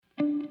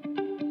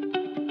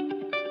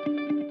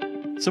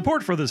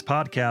Support for this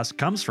podcast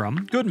comes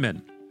from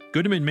Goodman.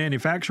 Goodman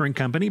Manufacturing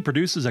Company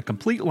produces a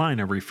complete line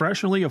of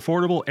refreshingly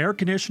affordable air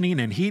conditioning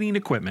and heating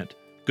equipment.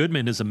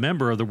 Goodman is a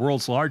member of the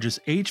world's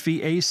largest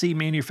HVAC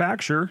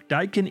manufacturer,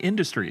 Daikin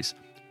Industries.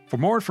 For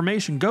more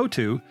information, go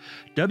to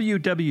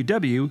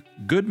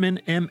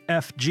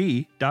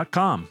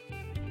www.goodmanmfg.com.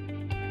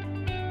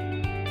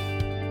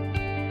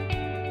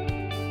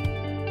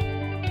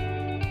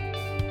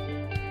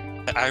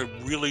 I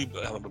really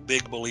am a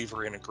big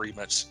believer in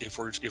agreements. If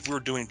we're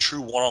doing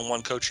true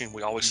one-on-one coaching,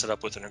 we always set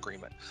up with an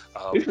agreement.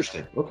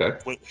 Interesting. Okay.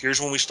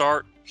 Here's when we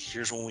start.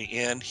 Here's when we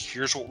end.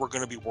 Here's what we're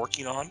going to be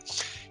working on.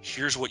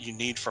 Here's what you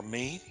need from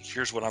me.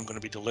 Here's what I'm going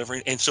to be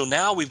delivering. And so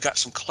now we've got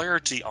some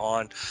clarity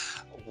on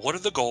what are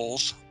the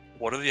goals,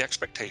 what are the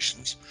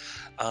expectations,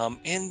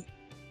 and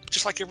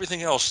just like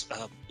everything else,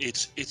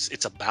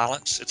 it's a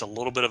balance. It's a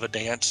little bit of a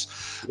dance.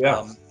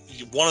 Yeah.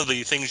 One of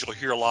the things you'll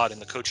hear a lot in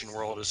the coaching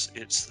world is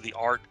it's the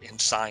art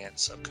and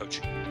science of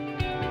coaching.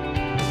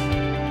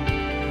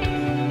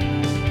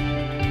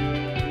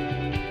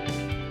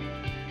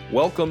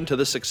 Welcome to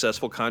the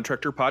Successful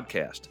Contractor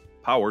Podcast,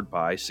 powered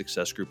by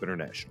Success Group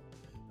International,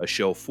 a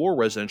show for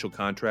residential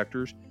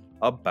contractors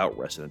about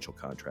residential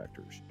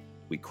contractors.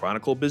 We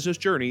chronicle business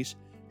journeys,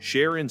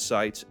 share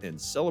insights, and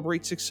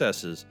celebrate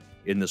successes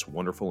in this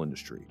wonderful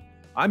industry.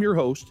 I'm your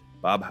host,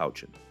 Bob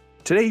Houchin.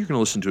 Today, you're going to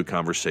listen to a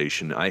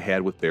conversation I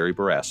had with Barry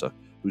Bourassa,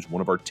 who's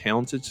one of our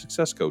talented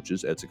success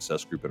coaches at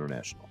Success Group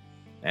International.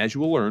 As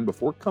you will learn,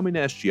 before coming to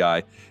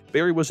SGI,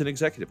 Barry was an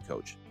executive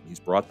coach. He's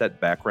brought that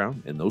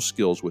background and those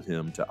skills with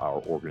him to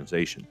our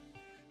organization.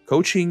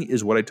 Coaching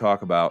is what I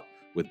talk about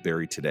with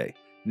Barry today.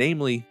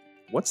 Namely,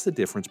 what's the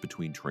difference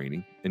between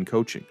training and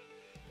coaching?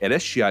 At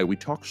SGI, we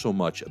talk so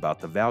much about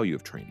the value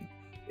of training,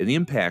 and the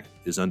impact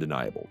is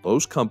undeniable.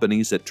 Those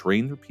companies that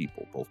train their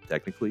people, both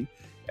technically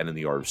and in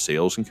the art of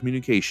sales and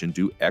communication,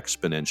 do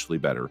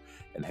exponentially better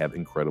and have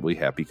incredibly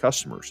happy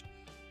customers.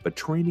 But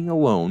training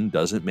alone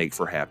doesn't make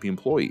for happy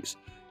employees.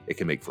 It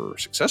can make for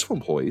successful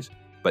employees,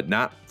 but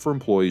not for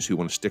employees who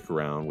want to stick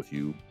around with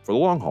you for the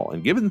long haul.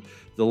 And given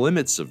the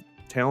limits of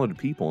talented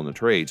people in the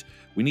trades,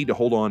 we need to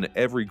hold on to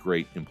every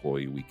great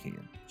employee we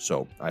can.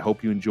 So I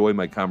hope you enjoy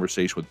my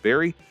conversation with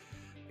Barry,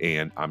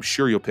 and I'm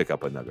sure you'll pick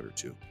up a nugget or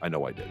two. I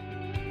know I did.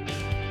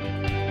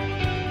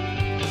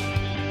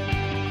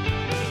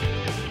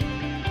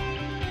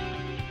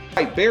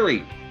 All right,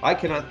 Barry, I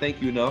cannot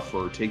thank you enough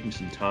for taking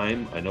some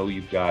time. I know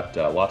you've got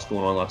lots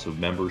going on, lots of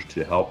members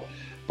to help,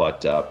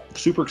 but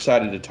super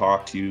excited to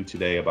talk to you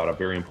today about a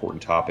very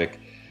important topic.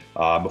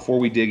 Before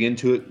we dig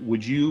into it,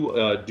 would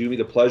you do me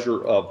the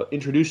pleasure of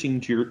introducing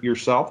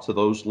yourself to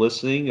those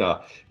listening,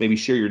 maybe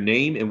share your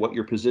name and what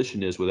your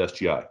position is with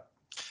SGI?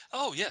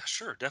 Oh, yeah,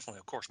 sure. Definitely.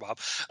 Of course, Bob.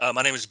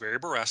 My name is Barry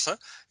Bourassa,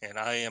 and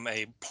I am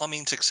a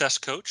plumbing success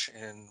coach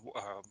and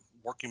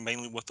working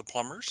mainly with the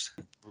plumbers.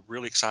 We're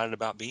really excited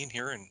about being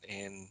here and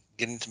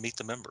getting to meet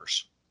the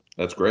members.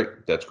 That's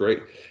great. That's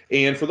great.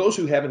 And for those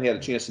who haven't had a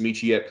chance to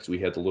meet you yet, because we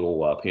had the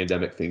little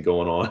pandemic thing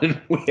going on,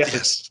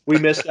 we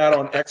missed out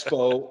on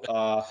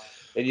Expo,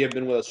 and you have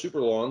been with us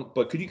super long.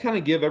 But could you kind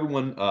of give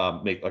everyone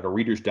make like a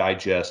Reader's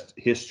Digest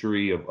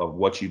history of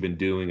what you've been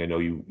doing? I know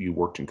you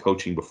worked in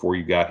coaching before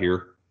you got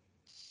here.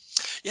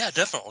 Yeah,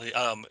 definitely.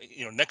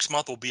 Next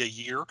month will be a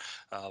year,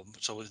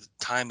 so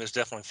time is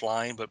definitely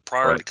flying. But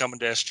prior to coming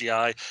to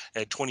SGI, I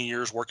had 20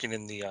 years working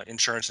in the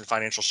insurance and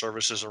financial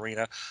services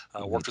arena.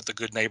 Worked with the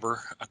Good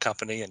Neighbor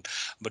company, and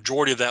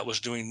majority of that was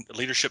doing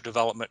leadership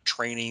development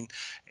training.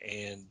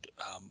 And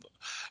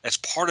as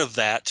part of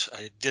that,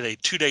 I did a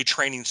 2-day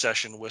training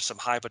session with some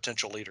high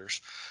potential leaders.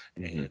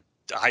 And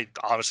I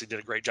obviously did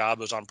a great job.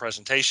 It was on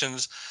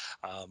presentations,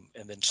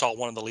 and then saw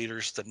one of the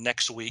leaders the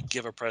next week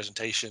give a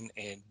presentation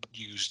and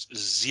used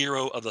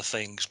zero of the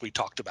things we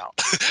talked about.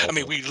 I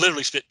mean, we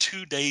literally spent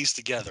 2 days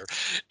together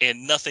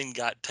and nothing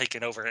got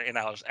taken over. And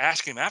I was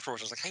asking him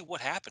afterwards, I was like, hey, what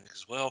happened? He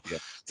goes,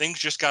 things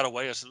just got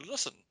away. I said,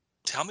 listen,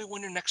 tell me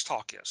when your next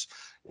talk is.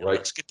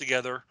 Let's get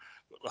together.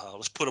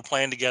 Let's put a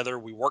plan together.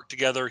 We worked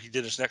together. He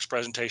did his next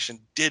presentation,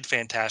 did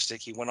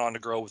fantastic. He went on to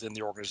grow within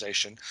the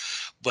organization.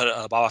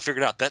 But Bob, I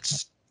figured out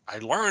I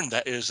learned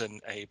that is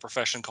a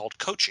profession called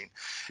coaching.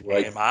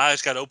 Right. And my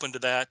eyes got open to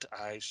that.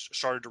 I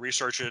started to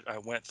research it. I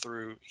went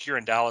through here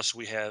in Dallas.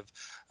 We have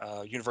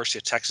University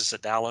of Texas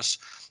at Dallas.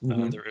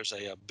 There is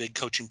a big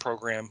coaching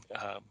program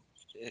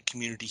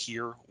community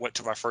here. Went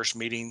to my first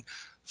meeting,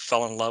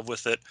 fell in love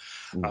with it.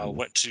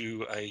 Went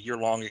to a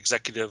year-long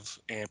executive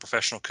and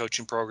professional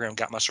coaching program,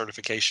 got my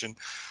certification,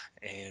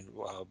 and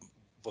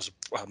was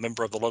a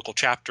member of the local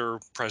chapter,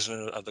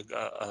 president of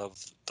the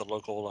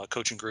local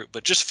coaching group,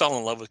 but just fell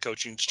in love with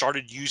coaching,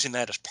 started using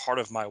that as part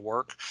of my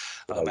work.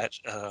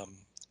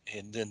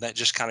 And then that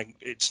just kind of,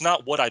 it's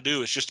not what I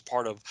do. It's just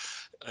part of,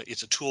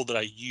 it's a tool that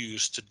I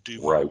use to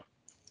do my work.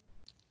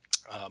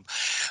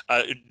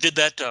 Did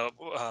that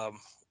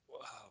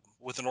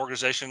with an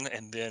organization,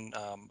 and then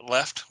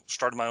left,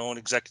 started my own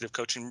executive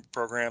coaching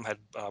program, had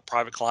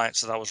private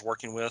clients that I was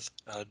working with,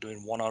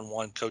 doing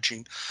one-on-one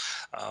coaching,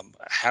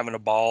 having a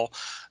ball.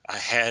 I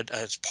had,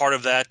 as part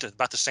of that,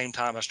 about the same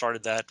time I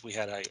started that, we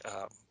had a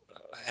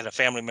had a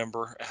family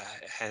member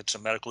had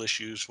some medical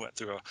issues, went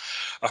through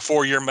a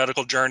 4-year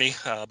medical journey,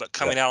 but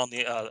coming out on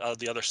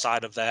the other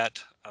side of that,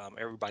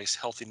 everybody's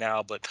healthy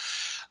now, but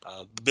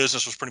the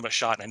business was pretty much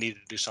shot, and I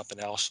needed to do something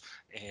else.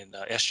 And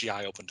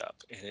SGI opened up,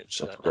 and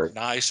it's a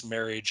nice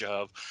marriage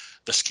of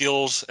the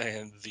skills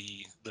and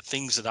the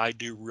things that I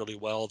do really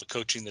well. The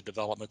coaching, the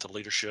development, the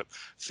leadership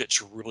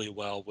fits really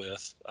well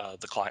with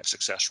the client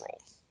success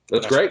role.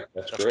 That's great.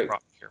 That's great.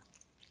 Here.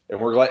 And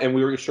we're glad, and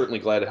we were certainly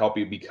glad to help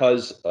you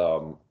because,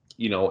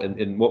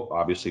 and what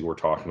obviously we're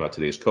talking about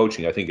today is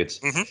coaching. I think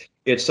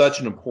it's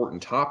such an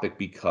important topic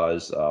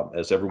because,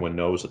 as everyone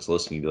knows that's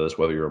listening to this,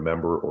 whether you're a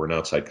member or an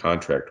outside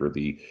contractor,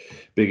 the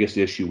biggest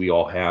issue we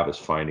all have is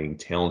finding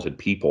talented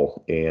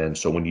people. And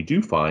so when you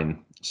do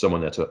find someone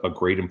that's a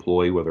great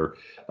employee, whether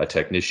a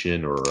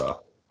technician or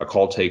a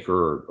call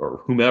taker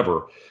or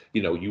whomever,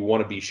 you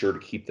want to be sure to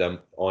keep them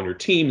on your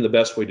team. The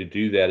best way to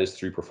do that is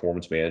through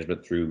performance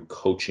management, through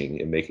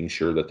coaching, and making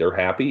sure that they're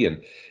happy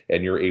and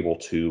you're able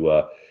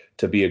to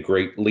be a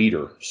great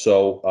leader.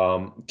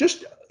 So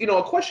just,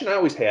 a question I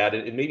always had,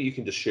 and maybe you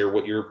can just share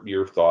what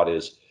your thought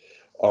is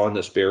on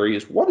this, Barry,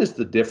 is what is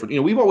the difference?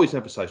 We've always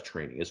emphasized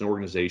training. As an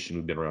organization,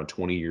 we've been around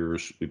 20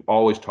 years. We've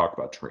always talked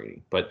about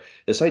training. But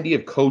this idea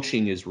of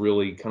coaching is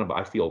really kind of,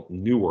 I feel,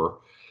 newer.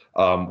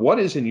 What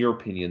is, in your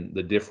opinion,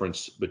 the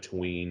difference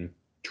between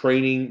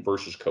training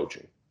versus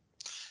coaching?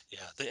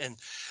 Yeah, and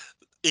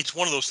it's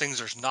one of those things.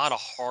 There's not a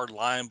hard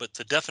line, but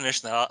the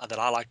definition that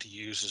I like to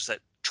use is that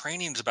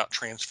training is about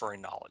transferring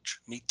knowledge,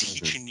 me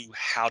teaching you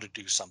how to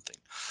do something.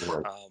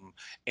 Right.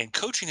 And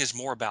coaching is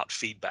more about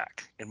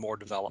feedback and more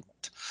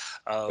development.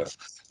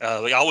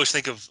 I always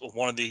think of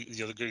one of the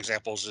good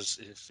examples is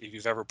if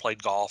you've ever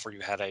played golf or you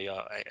had a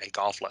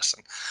golf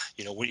lesson.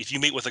 If you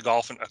meet with a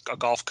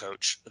golf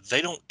coach,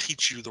 they don't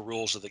teach you the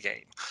rules of the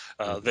game.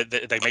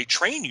 They may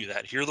train you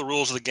that here are the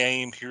rules of the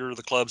game, here are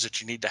the clubs that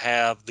you need to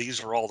have.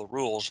 These are all the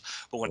rules.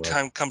 But when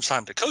comes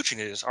time to coaching,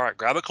 it is all right.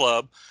 Grab a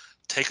club,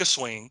 take a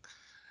swing.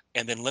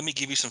 And then let me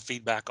give you some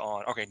feedback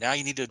on, okay, now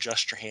you need to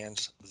adjust your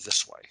hands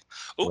this way.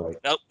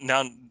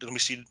 Now let me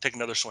see you take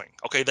another swing.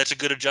 Okay, that's a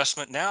good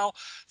adjustment. Now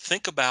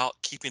think about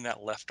keeping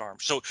that left arm.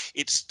 So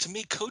it's, to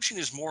me, coaching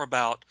is more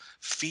about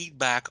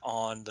feedback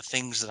on the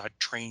things that I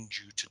trained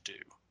you to do.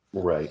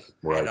 Right.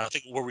 And I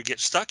think where we get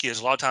stuck is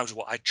a lot of times,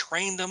 I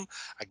trained them,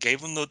 I gave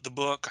them the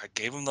book, I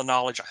gave them the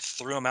knowledge, I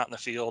threw them out in the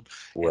field,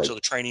 and so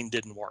the training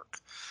didn't work.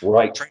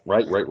 Right.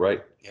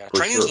 Yeah,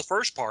 training is the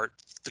first part.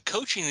 The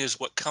coaching is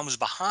what comes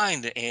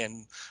behind,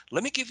 and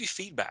let me give you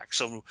feedback.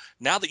 So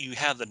now that you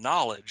have the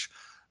knowledge,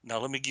 now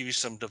let me give you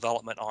some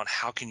development on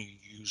how can you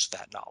use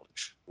that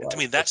knowledge. And to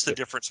me, that's the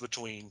difference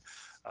between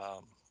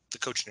the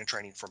coaching and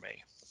training for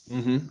me.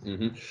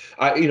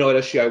 At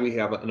SGI, we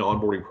have an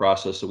onboarding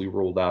process that we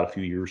rolled out a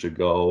few years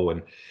ago,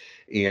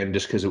 and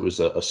just because it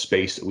was a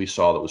space that we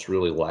saw that was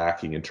really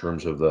lacking in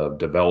terms of the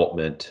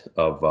development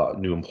of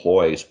new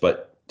employees.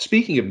 But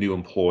speaking of new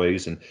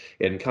employees and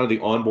kind of the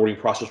onboarding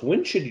process,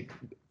 when should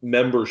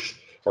members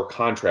or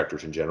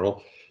contractors in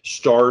general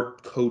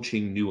start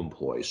coaching new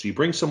employees? So you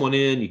bring someone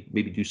in, you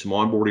maybe do some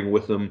onboarding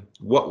with them.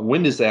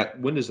 When does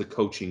the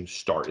coaching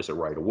start? Is it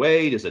right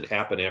away? Does it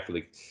happen after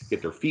they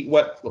get their feet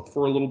wet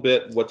for a little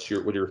bit? What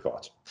are your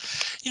thoughts?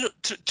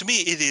 To me,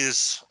 it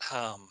is.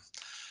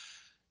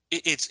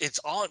 It's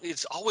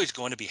always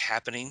going to be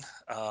happening,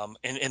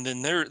 and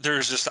then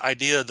there's this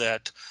idea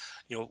that,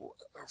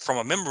 from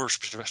a member's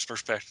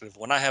perspective,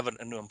 when I have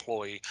a new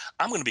employee,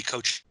 I'm going to be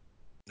coaching.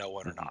 Know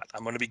it or not,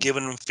 I'm going to be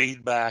giving them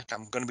feedback.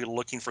 I'm going to be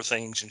looking for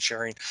things and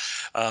sharing,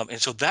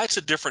 and so that's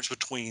a difference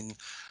between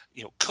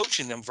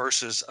coaching them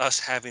versus us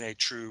having a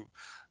true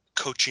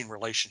coaching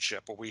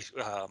relationship where we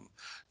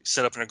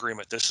set up an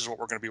agreement. This is what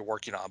we're going to be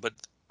working on. But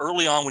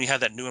early on, when you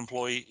have that new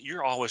employee,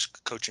 you're always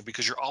coaching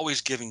because you're always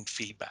giving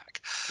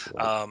feedback.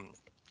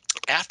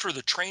 After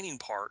the training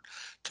part,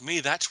 to me,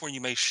 that's when you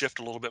may shift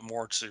a little bit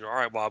more to, all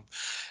right, Bob,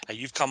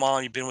 you've come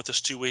on, you've been with us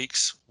 2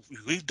 weeks,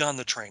 we've done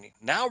the training.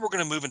 Now we're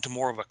going to move into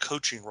more of a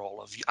coaching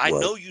role of, I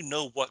know you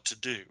know what to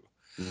do.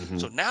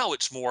 So now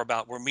it's more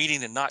about we're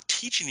meeting and not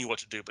teaching you what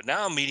to do, but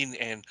now I'm meeting,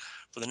 and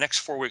for the next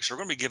 4 weeks, I'm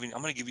going to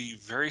give you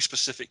very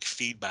specific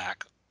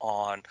feedback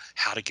on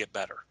how to get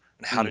better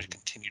and how to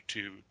continue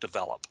to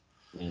develop.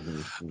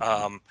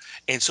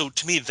 And so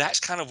to me, that's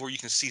kind of where you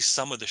can see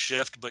some of the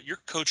shift, but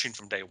you're coaching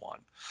from day one.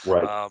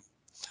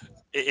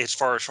 As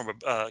far as from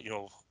a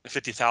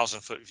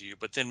 50,000 foot view,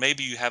 but then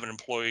maybe you have an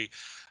employee,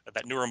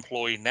 that newer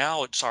employee.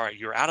 Now it's all right.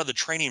 You're out of the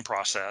training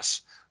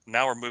process.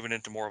 Now we're moving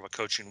into more of a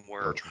coaching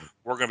where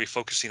we're going to be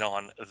focusing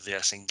on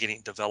this and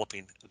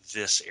developing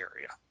this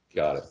area.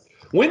 Got it.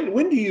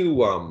 When do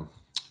you,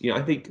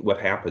 I think what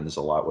happens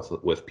a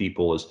lot with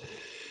people is,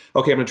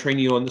 okay, I'm going to train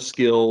you on the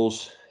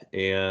skills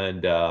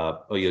and,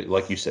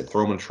 like you said,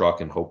 throw them in a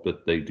truck and hope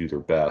that they do their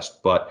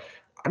best. But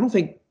I don't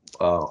think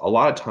a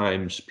lot of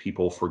times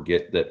people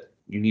forget that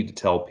you need to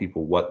tell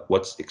people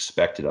what's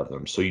expected of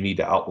them. So you need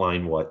to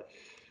outline what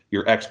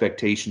your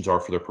expectations are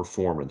for their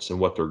performance and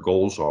what their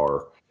goals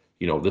are.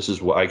 This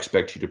is what I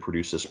expect you to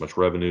produce this much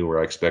revenue, or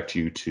I expect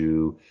you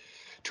to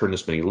turn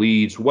this many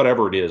leads,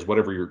 whatever it is,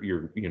 whatever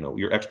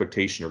your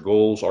expectation or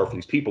goals are for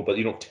these people, but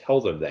you don't tell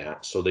them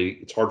that, so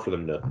it's hard for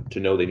them to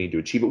know they need to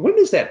achieve it.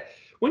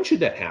 When should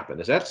that happen?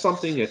 Is that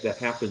something that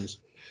happens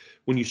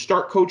when you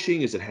start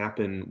coaching? Is it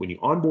happen when you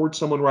onboard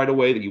someone right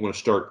away, that you want to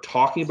start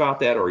talking about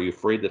that, or are you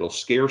afraid that it'll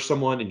scare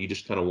someone and you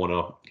just kind of want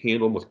to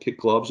handle them with kid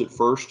gloves at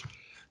first?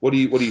 What do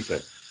you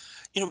think?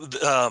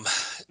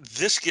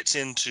 This gets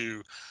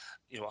into,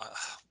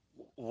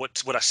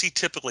 what I see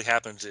typically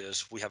happens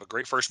is we have a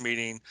great first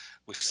meeting,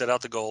 we set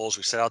out the goals,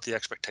 we set out the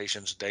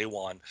expectations day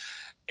one,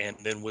 and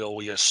then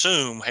we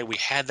assume, hey, we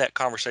had that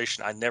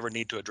conversation, I never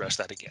need to address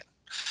that again.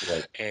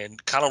 Right.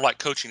 And kind of like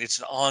coaching, it's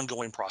an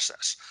ongoing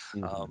process.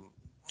 Mm-hmm.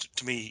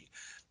 To me,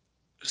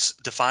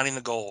 defining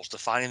the goals,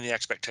 defining the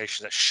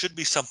expectations, that should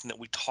be something that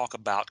we talk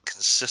about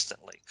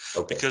consistently,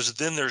 Okay. because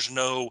then there's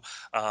no,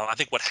 I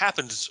think what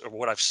happens, or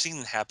what I've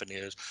seen happen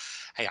is,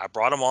 hey, I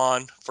brought them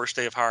on first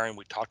day of hiring.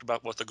 We talked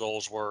about what the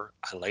goals were.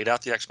 I laid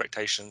out the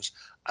expectations.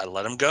 I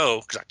let them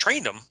go because I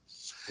trained them.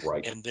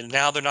 Right. And then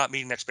now they're not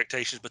meeting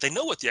expectations, but they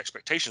know what the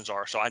expectations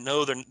are. So I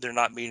know they're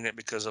not meeting it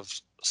because of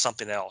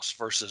something else,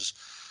 versus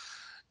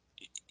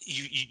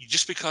you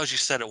just because you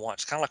said it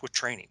once, kind of like with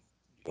training.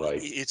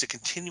 Right. It's a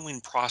continuing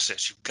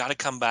process. You've got to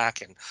come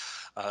back and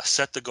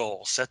set the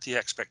goal, set the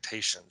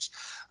expectations,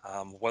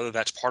 whether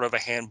that's part of a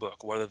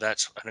handbook, whether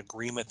that's an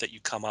agreement that you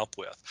come up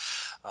with.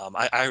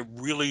 I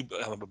really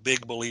am a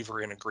big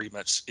believer in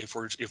agreements. If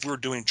we're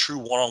doing true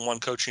one-on-one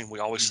coaching, we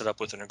always set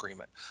up with an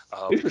agreement.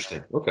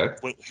 Interesting. Okay.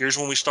 Here's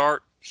when we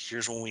start.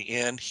 Here's when we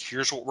end.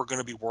 Here's what we're going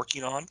to be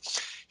working on.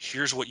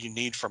 Here's what you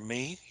need from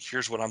me.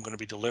 Here's what I'm going to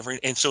be delivering.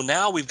 And so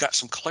now we've got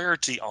some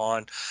clarity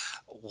on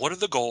what are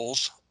the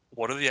goals,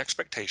 what are the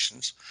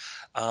expectations,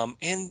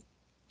 and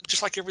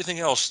just like everything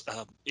else,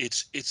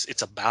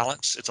 it's a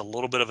balance. It's a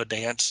little bit of a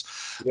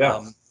dance.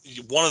 Yeah.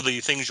 One of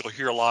the things you'll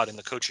hear a lot in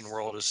the coaching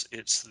world is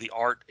it's the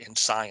art and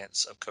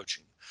science of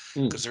coaching,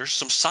 because there's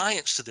some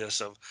science to this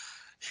of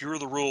here are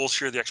the rules,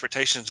 here are the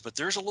expectations, but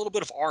there's a little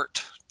bit of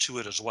art to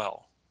it as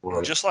well.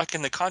 Right. Just like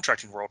in the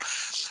contracting world,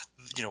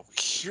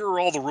 here are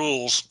all the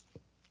rules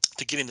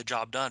to getting the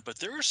job done, but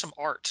there is some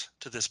art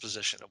to this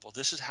position of, well,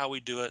 this is how we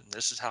do it and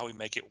this is how we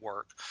make it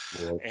work.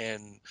 Right.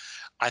 And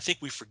I think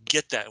we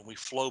forget that, and we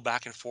flow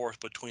back and forth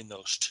between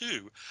those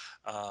two.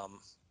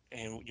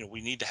 And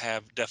we need to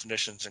have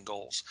definitions and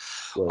goals.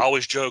 Right. I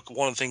always joke,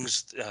 one of the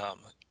things,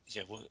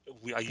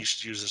 I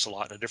used to use this a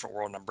lot in a different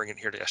world, and I'm bringing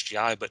it here to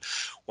SGI, but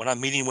when I'm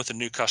meeting with a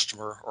new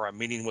customer, or I'm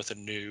meeting with a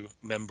new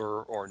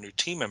member or a new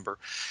team member,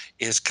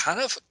 is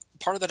kind of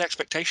part of that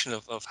expectation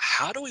of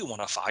how do we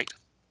want to fight?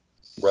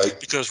 Right.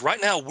 Because right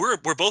now we're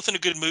both in a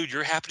good mood.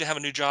 You're happy to have a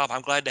new job.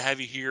 I'm glad to have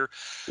you here.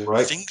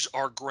 Right. Things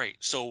are great.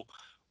 So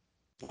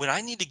when I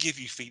need to give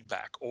you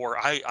feedback, or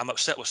I'm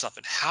upset with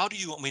something, how do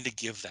you want me to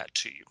give that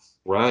to you?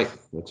 Right.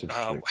 That's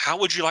interesting. How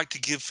would you like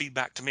to give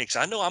feedback to me? Because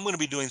I know I'm going to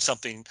be doing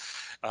something,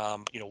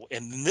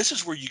 and this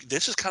is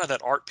this is kind of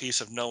that art piece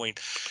of knowing,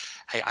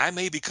 hey, I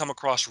may be come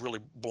across really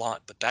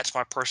blunt, but that's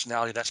my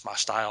personality. That's my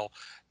style.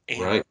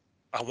 And Right.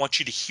 I want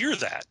you to hear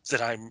that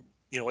I'm,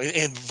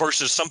 and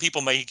versus some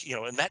people may,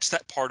 and that's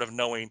that part of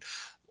knowing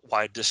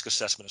why disc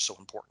assessment is so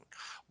important.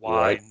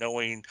 Why Right.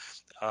 knowing,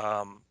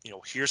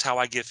 here's how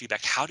I give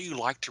feedback. How do you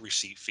like to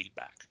receive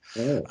feedback?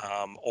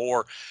 Oh.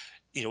 Or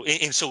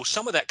and so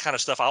some of that kind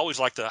of stuff, I always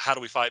like the how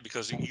do we fight,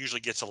 because it usually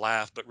gets a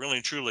laugh, but really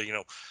and truly,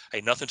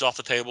 hey, nothing's off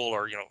the table,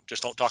 or,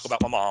 just don't talk about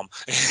my mom,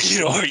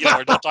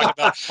 or don't talk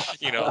about,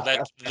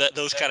 that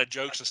those kind of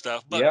jokes and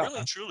stuff. But Yeah. really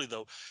and truly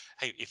though,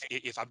 hey,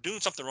 if I'm doing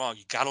something wrong,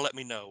 you got to let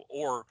me know.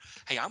 Or,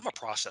 hey, I'm a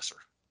processor.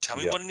 Tell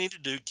me Yeah. what I need to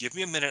do. Give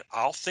me a minute.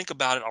 I'll think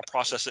about it. I'll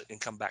process it and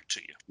come back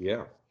to you.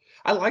 Yeah.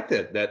 I like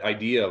that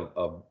idea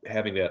of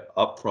having that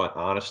upfront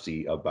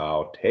honesty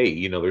about,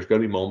 hey, there's going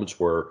to be moments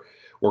where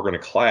we're going to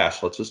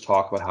clash. Let's just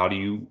talk about how do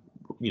you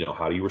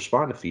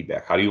respond to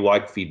feedback? How do you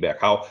like feedback?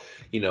 And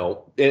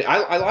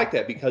I like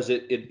that, because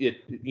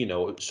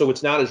so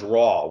it's not as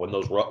raw when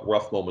those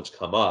rough moments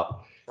come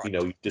up. Right.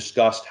 You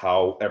discussed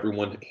how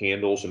everyone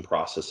handles and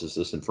processes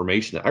this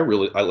information.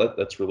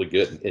 That's really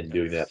good in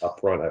doing that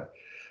upfront.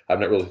 I've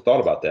not really thought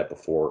about that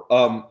before.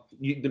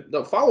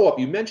 The follow up,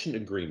 you mentioned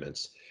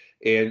agreements,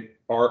 and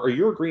are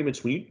your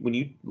agreements, when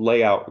you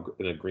lay out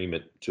an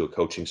agreement to a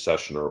coaching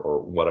session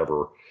or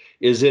whatever,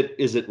 is it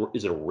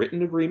a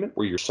written agreement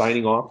where you're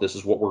signing off, this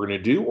is what we're going to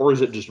do, or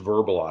is it just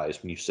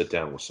verbalized when you sit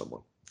down with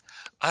someone?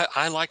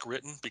 I like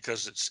written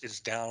because it's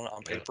down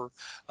on paper,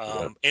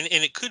 Yeah. and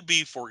it could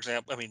be, for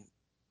example, I mean,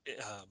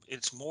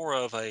 it's more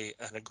of an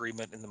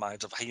agreement in the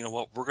minds of, hey, you know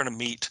what, we're going to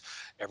meet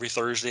every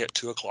Thursday at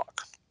 2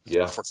 o'clock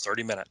Yeah. for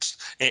 30 minutes,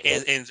 and,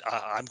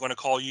 Right. I'm going to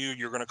call you,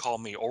 you're going to call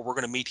me, or we're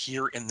going to meet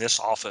here in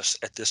this office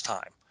at this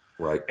time.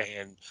 Right.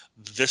 And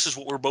this is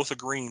what we're both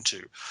agreeing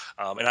to.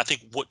 And I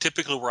think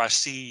where I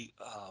see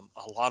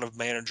a lot of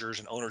managers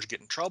and owners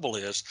get in trouble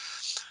is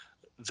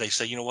they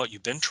say, you know what,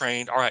 you've been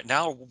trained. All right,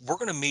 now we're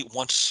going to meet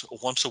once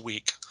a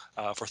week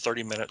for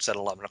 30 minutes at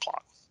 11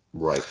 o'clock.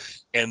 Right.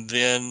 And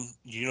then,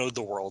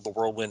 the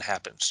whirlwind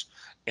happens.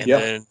 And Yeah.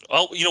 then,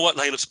 oh, you know what?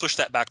 Hey, let's push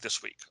that back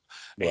this week.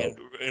 Right.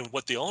 And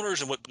what the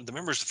owners and what the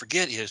members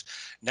forget is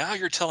now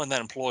you're telling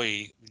that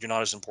employee you're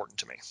not as important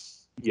to me.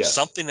 Yes.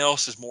 Something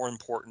else is more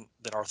important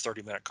than our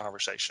 30-minute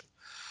conversation.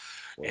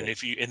 Right.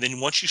 And then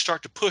once you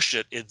start to push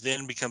it, it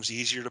then becomes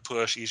easier to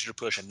push,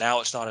 and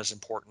now it's not as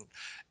important.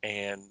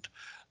 And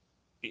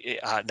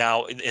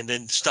now, and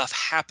then stuff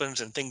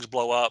happens and things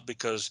blow up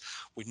because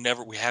we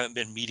haven't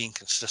been meeting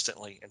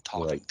consistently and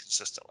talking Right.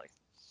 consistently.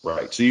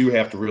 Right. So you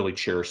have to really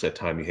cherish that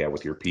time you have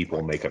with your people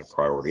and make it a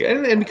priority.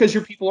 And because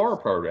your people are a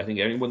priority, I think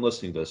anyone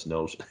listening to this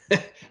knows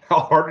how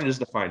hard it is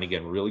to find,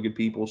 again, really good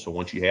people. So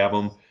once you have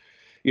them,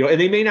 and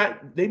they may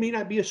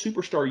not be a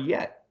superstar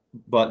yet,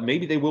 but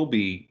maybe they will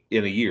be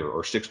in a year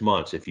or 6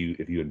 months if you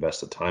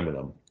invest the time in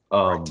them.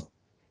 Right.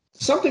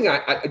 Something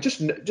I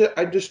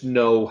just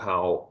know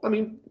how. I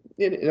mean,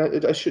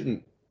 I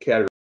shouldn't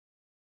categorize.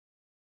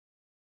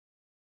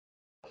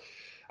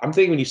 I'm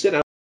thinking when you sit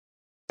down in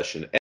a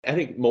session, I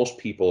think most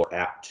people are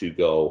apt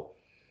to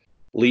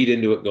lead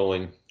into it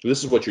going,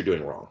 "This is what you're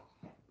doing wrong,"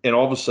 and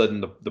all of a sudden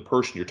the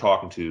person you're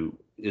talking to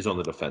is on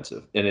the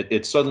defensive, and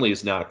it suddenly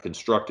is not a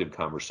constructive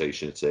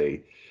conversation.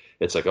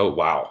 It's like, oh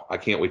wow, I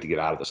can't wait to get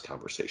out of this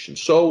conversation.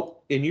 So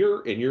in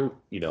your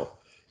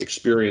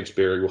experience,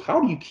 Barry, well,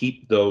 how do you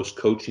keep those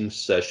coaching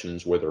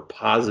sessions where they're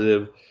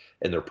positive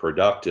and they're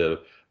productive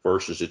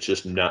versus it's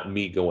just not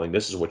me going,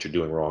 this is what you're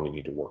doing wrong, you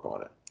need to work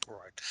on it?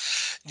 Right.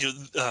 You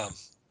know,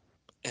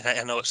 and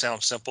I know it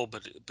sounds simple,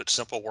 but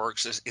simple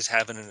works is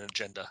having an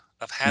agenda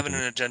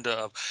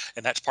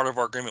and that's part of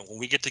our agreement. When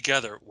we get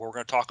together, we're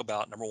going to talk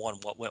about, number one,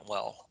 what went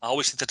well. I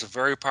always think that's a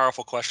very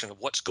powerful question of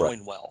what's Right.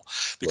 going well,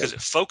 because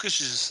Right. it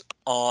focuses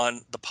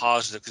on the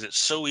positive, because it's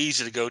so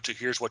easy to go to,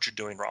 here's what you're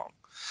doing wrong.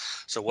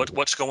 So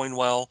what's going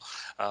well,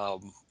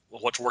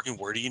 what's working,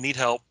 where do you need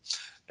help?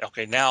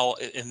 Okay, now,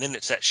 and then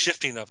it's that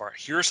shifting of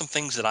here are some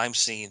things that I'm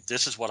seeing.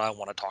 This is what I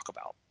want to talk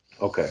about.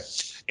 Okay.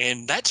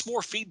 And that's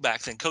more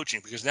feedback than coaching,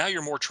 because now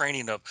you're more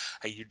training of,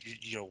 hey,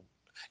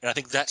 and I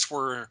think that's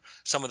where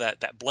some of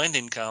that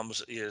blending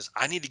comes is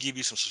I need to give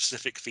you some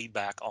specific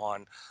feedback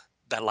on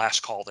that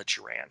last call that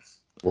you ran,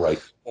 Right.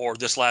 or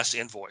this last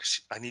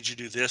invoice. I need you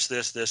to do this,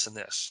 this, and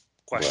this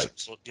Right.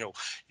 questions. So,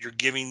 you're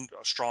giving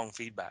strong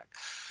feedback.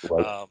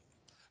 Right.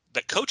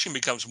 That coaching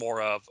becomes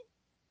more of,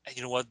 hey,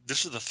 you know what,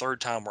 this is the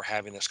third time we're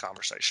having this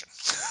conversation.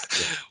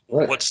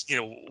 Right.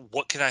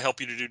 What can I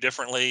help you to do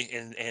differently?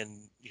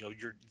 And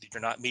you're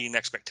not meeting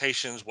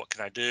expectations. What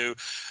can I do?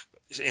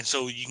 And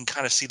so you can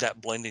kind of see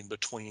that blending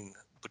between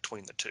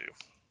the two.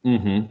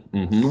 Mm-hmm.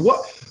 Mm-hmm.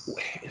 What?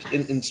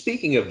 And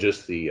speaking of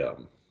just the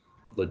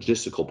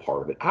logistical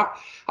part of it,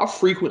 how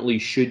frequently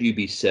should you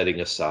be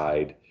setting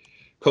aside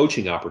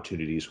coaching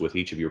opportunities with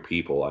each of your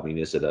people? I mean,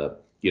 is it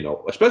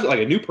especially like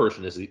a new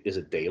person, is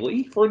it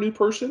daily for a new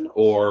person,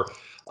 or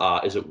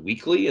is it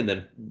weekly? And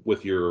then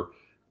with your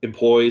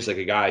employees, like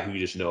a guy who you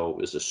just know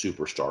is a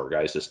superstar,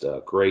 guy's just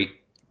a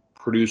great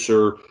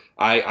producer.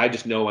 I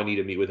just know I need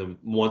to meet with him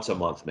once a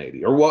month,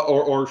 maybe, or what,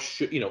 or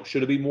should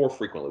it be more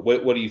frequently?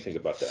 What do you think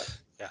about that?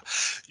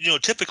 Yeah,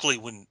 typically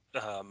when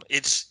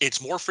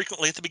it's more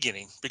frequently at the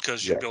beginning,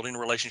 because you're Yeah. building a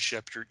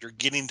relationship, you're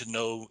getting to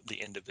know the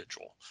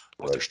individual,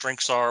 what their Right.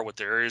 strengths are, what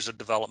their areas of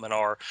development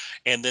are,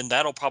 and then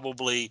that'll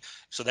probably,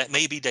 so that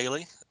may be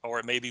daily or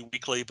it may be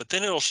weekly, but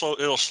then it'll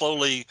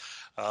slowly.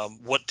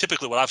 What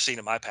I've seen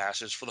in my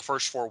past is for the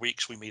first 4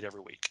 weeks we meet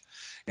every week,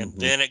 and Mm-hmm.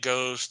 then it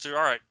goes to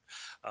all right,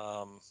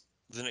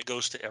 then it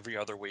goes to every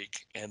other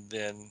week, and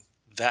then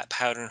that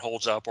pattern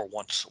holds up, or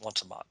once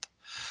a month.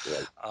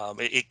 Right.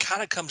 It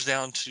kind of comes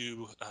down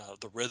to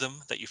the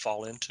rhythm that you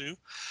fall into.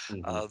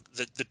 Mm-hmm.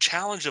 The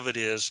challenge of it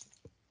is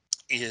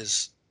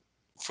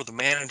for the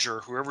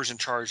manager, whoever's in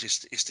charge,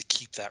 is to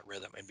keep that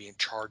rhythm and be in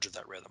charge of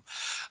that rhythm,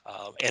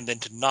 and then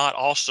to not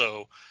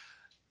also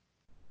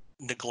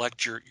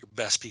neglect your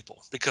best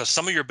people, because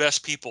some of your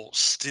best people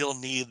still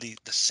need the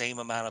same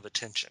amount of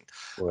attention,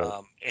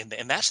 Right.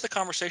 and that's the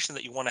conversation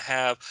that you want to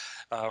have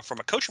from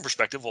a coaching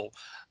perspective. Well,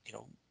 you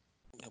know,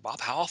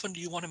 Bob, how often do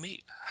you want to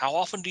meet? How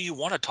often do you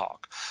want to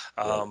talk?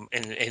 Right.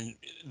 And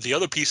the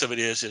other piece of it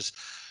is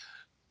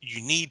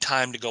you need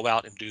time to go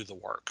out and do the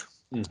work.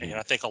 Mm-hmm. And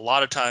I think a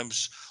lot of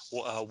times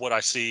what I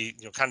see,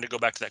 kind of to go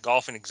back to that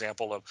golfing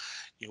example of,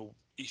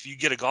 if you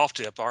get a golf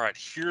tip, all right,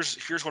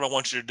 here's what I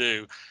want you to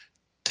do.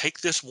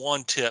 Take this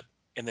one tip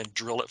and then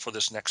drill it for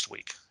this next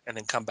week, and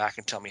then come back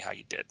and tell me how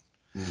you did.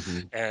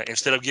 Mm-hmm.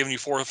 Instead of giving you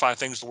 4 or 5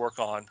 things to work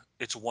on,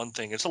 it's one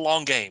thing. It's a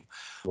long game.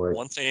 Right.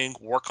 One thing,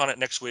 work on it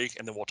next week,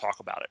 and then we'll talk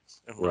about it.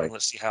 And Right.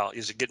 let's see how,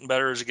 is it getting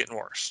better or is it getting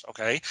worse?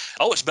 Okay.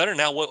 Oh, it's better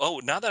now. Oh,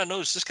 now that I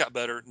notice this got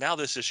better, now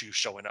this issue is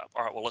showing up.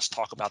 All right, well, let's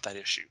talk about that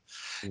issue.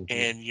 Mm-hmm.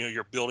 And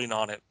you're building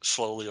on it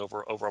slowly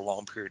over a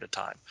long period of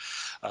time.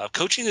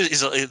 Coaching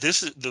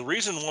this is the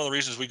reason. One of the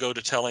reasons we go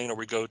to telling or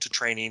we go to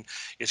training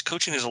is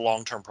coaching is a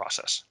long-term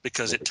process,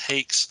 because it Right.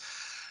 takes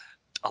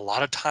a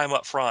lot of time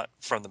up front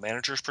from the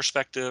manager's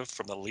perspective,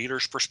 from the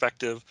leader's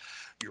perspective.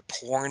 You're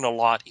pouring a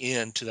lot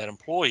into that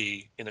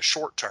employee in the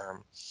short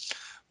term,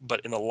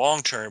 but in the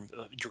long term,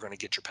 you're going to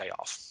get your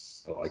payoff.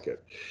 I like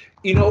it.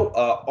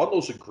 On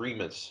those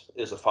agreements,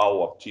 as a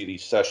follow up to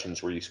these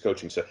sessions where these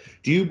coaching sessions,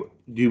 do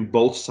you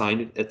both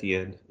sign it at the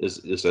end?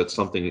 Is that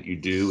something that you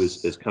do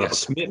is kind of a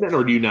Yes. commitment,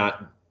 or do you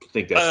not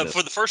think that's necessary?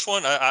 For the first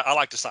one, I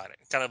like to sign it,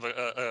 kind of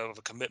a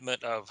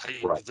commitment of, hey,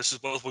 Right. this is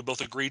we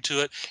both agreed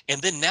to it,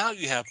 and then now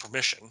you have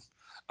permission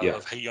Yeah.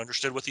 of, hey, you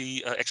understood what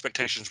the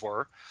expectations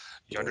were,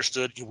 you Right.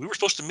 understood we were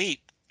supposed to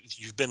meet,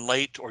 you've been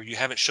late or you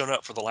haven't shown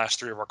up for the last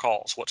 3 of our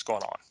calls. What's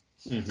going on?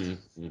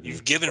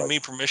 You've given Right. me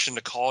permission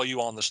to call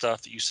you on the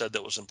stuff that you said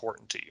that was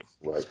important to you.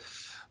 Right.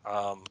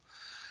 Um,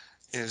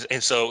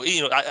 and so,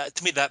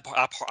 to me, that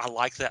I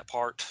like that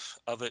part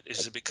of it,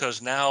 is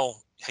because now,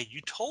 hey,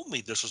 you told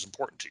me this was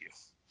important to you.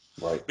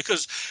 Right.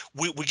 Because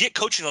we get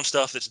coaching on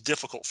stuff that's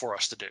difficult for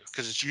us to do,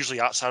 because it's usually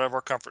outside of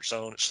our comfort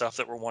zone. It's stuff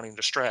that we're wanting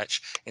to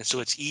stretch. And so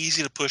it's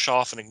easy to push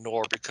off and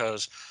ignore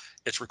because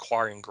it's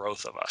requiring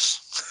growth of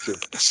us.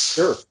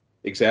 Sure.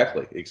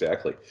 Exactly.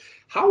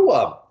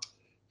 How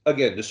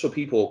again, just so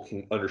people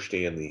can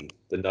understand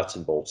the nuts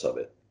and bolts of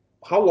it,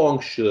 how long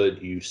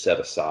should you set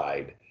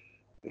aside?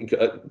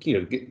 A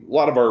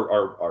lot of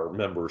our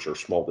members are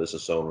small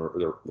business owners.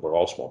 They're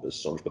all small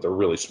business owners, but they're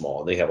really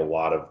small and they have a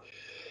lot of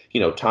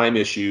time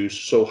issues.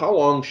 So how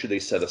long should they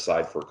set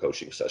aside for a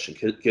coaching session?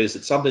 Is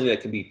it something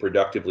that can be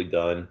productively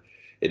done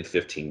in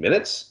 15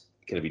 minutes?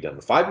 Can it be done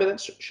in 5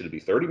 minutes? Should it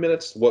be 30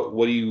 minutes?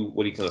 What do you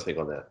kind of think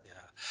on that?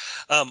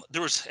 Yeah.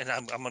 There was, and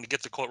I'm going to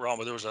get the quote wrong,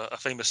 but there was a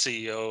famous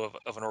CEO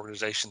of an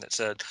organization that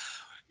said,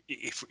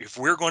 if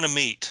we're going to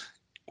meet,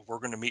 we're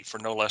going to meet for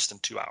no less than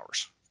 2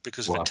 hours.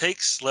 Because if it Wow.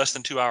 takes less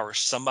than 2 hours,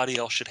 somebody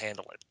else should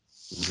handle it.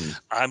 Mm-hmm.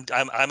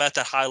 I'm at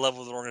that high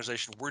level of the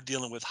organization. We're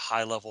dealing with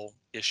high level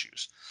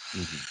issues.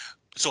 Mm-hmm.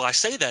 So I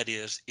say that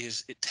is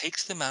it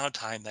takes the amount of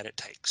time that it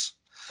takes.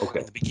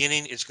 Okay. In the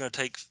beginning, it's going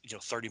to take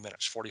 30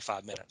 minutes,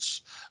 45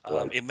 minutes.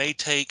 Right.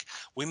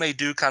 We may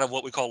do kind of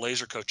what we call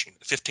laser coaching,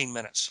 15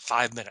 minutes,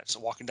 5 minutes,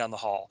 walking down the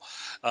hall.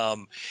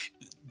 Um,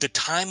 the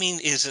timing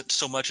isn't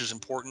so much as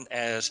important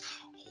as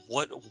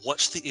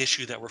what's the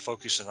issue that we're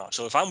focusing on.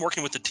 So if I'm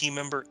working with a team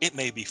member, it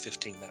may be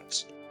 15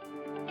 minutes.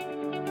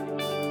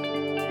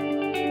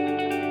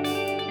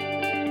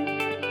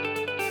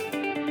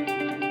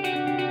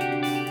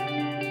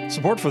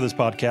 Support for this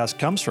podcast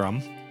comes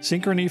from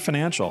Synchrony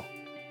Financial.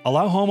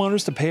 Allow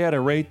homeowners to pay at a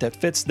rate that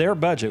fits their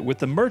budget with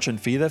the merchant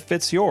fee that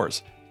fits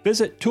yours.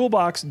 Visit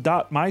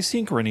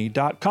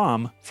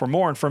toolbox.mysynchrony.com for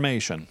more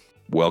information.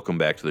 Welcome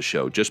back to the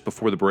show. Just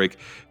before the break,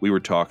 we were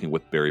talking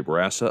with Barry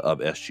Bourassa of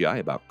SGI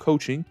about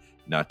coaching,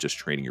 not just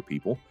training your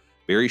people.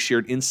 Barry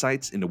shared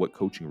insights into what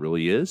coaching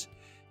really is.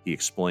 He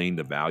explained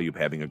the value of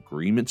having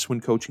agreements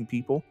when coaching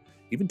people.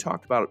 Even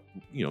talked about,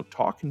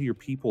 talking to your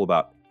people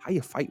about how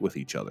you fight with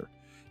each other.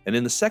 And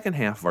in the second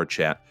half of our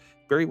chat,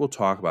 Barry will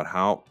talk about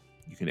how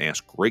you can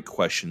ask great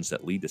questions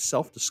that lead to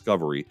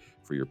self-discovery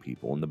for your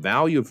people and the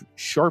value of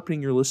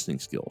sharpening your listening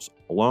skills,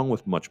 along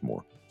with much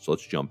more. So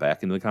let's jump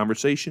back into the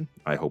conversation.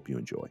 I hope you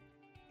enjoy.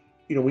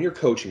 When you're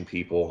coaching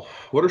people,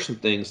 what are some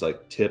things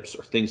like tips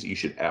or things that you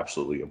should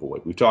absolutely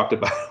avoid? We've talked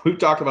about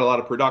a lot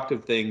of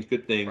productive things,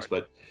 good things,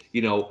 Right.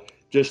 but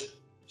just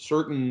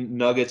certain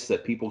nuggets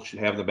that people should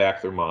have in the back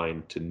of their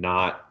mind to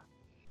not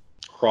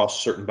cross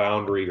a certain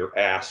boundary or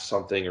ask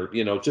something, or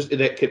just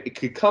it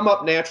could come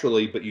up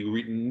naturally, but you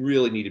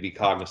really need to be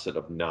cognizant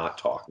of not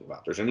talking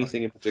about. There's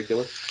anything in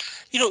particular?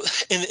 In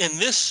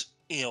this,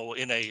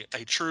 in a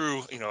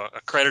true,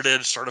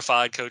 accredited,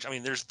 certified coach, I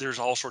mean, there's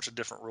all sorts of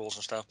different rules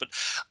and stuff. But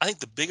I think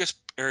the biggest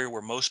area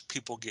where most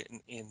people get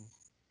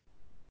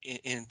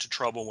into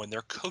trouble when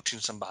they're coaching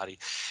somebody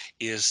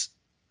is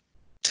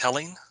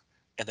telling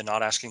and then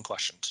not asking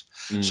questions.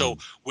 So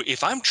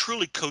if I'm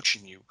truly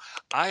coaching you,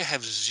 I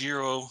have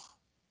zero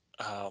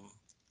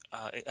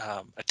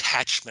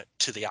attachment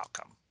to the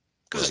outcome,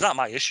 because it's Right. not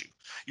my issue.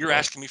 You're Right.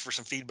 asking me for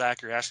some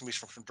feedback. You're asking me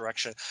for some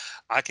direction.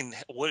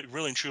 What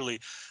really and truly,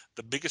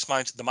 the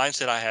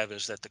mindset I have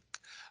is that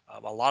a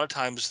lot of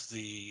times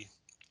the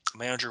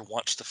manager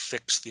wants to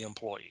fix the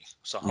employee.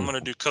 So I'm going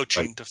to do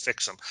coaching Right. to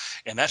fix them.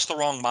 And that's the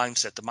wrong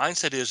mindset. The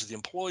mindset is the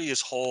employee is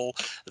whole.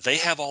 They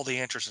have all the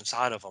answers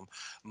inside of them.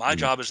 My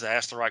job is to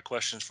ask the right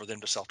questions for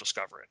them to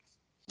self-discover it.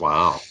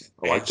 Wow.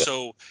 I like And that.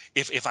 so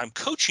if I'm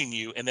coaching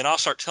you and then I'll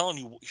start telling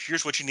you,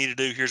 here's what you need to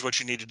do, here's what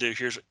you need to do,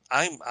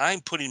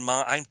 I'm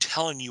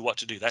telling you what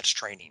to do. That's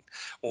training,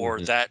 or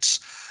Mhm. that's,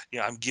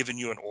 I'm giving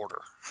you an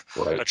order.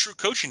 Right. A true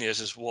coaching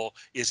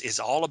is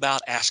all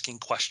about asking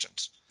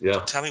questions. So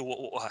Yeah. tell me,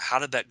 how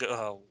did that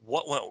go?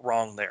 What went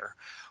wrong there?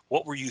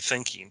 What were you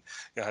thinking?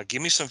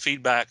 Give me some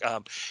feedback.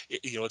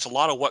 It's a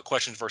lot of what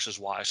questions versus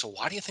why. So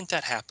why do you think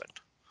that happened?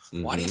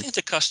 Why do you Hmm. think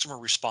the customer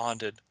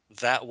responded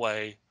that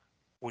way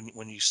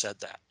when you said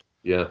that?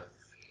 Yeah.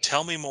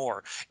 Tell me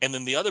more. And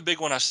then the other big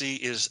one I see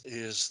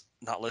is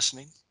not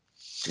listening,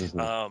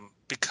 Hmm.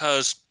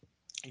 because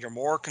you're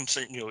more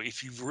concerned.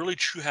 If you really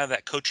true have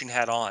that coaching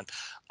hat on,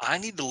 I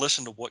need to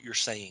listen to what you're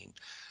saying,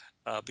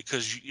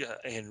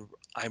 and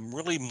I'm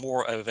really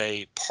more of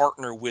a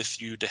partner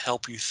with you to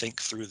help you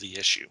think through the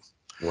issue.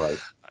 Right.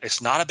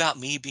 It's not about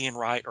me being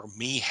right or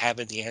me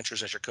having the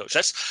answers as your coach.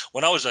 That's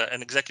when I was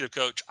an executive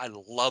coach. I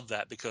love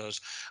that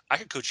because I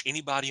could coach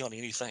anybody on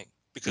anything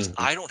because Mhm.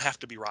 I don't have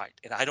to be right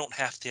and I don't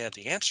have to have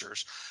the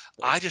answers.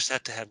 I just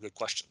have to have good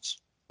questions.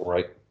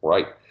 Right.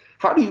 Right.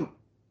 How do you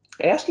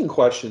asking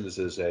questions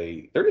it's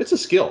a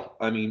skill.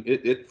 I mean,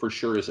 it for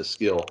sure is a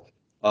skill.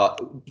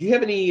 Do you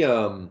have any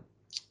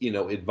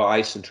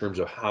advice in terms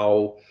of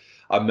how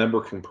a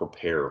member can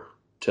prepare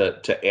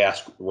to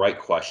ask right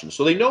questions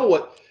so they know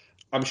what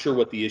I'm sure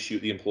what the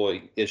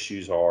employee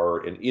issues are,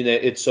 and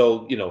it's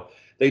so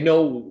they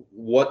know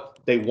what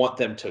they want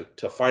them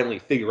to finally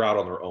figure out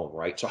on their own,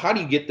 right? So how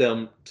do you get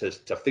them to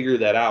figure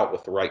that out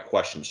with the right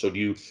questions? So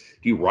do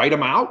you write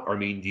them out? I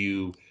mean, do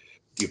you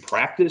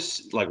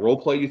practice like role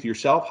play with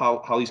yourself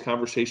how these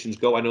conversations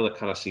go? I know that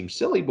kind of seems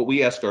silly, but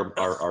we ask our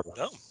No, our, our,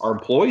 no. our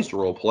employees to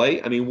role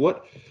play. I mean,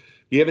 what do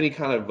you have any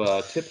kind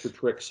of tips or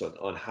tricks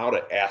on how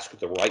to ask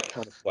the right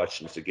kind of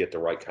questions to get the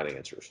right kind of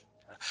answers?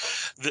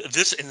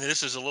 This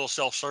is a little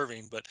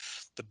self-serving, but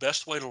the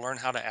best way to learn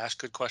how to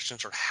ask good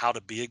questions or how to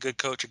be a good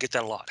coach, I get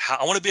that a lot.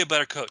 I want to be a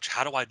better coach.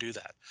 How do I do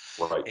that?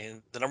 Right.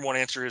 And the number one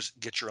answer is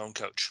get your own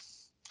coach.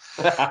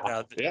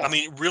 I Yeah.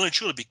 mean, really and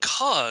truly,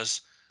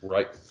 because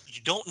Right.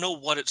 you don't know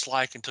what it's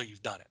like until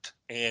you've done it.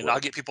 And I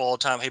Right. get people all the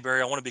time, "Hey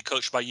Barry, I want to be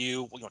coached by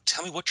you. Well,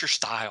 tell me what's your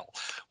style,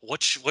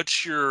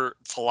 what's your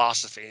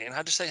philosophy?" And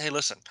I just say, "Hey,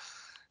 listen,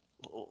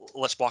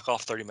 let's block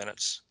off 30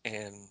 minutes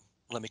and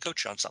let me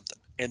coach you on something."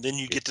 And then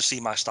you Yeah. get to see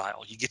my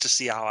style. You get to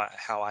see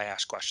how I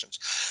ask questions.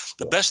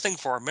 The Yeah. best thing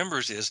for our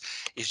members is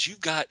you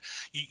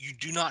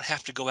do not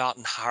have to go out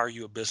and hire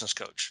you a business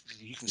coach.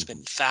 You can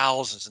spend Mhm.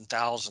 thousands and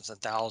thousands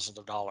and thousands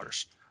of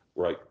dollars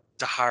Right.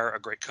 to hire a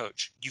great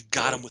coach. You've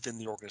got Right. them within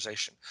the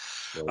organization.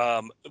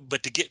 Right.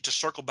 But to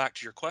circle back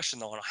to your question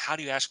though, on how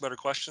do you ask better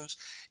questions,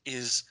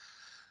 is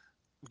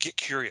get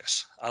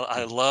curious. I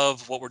Mhm.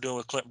 love what we're doing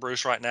with Clint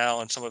Bruce right now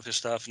and some of his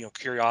stuff.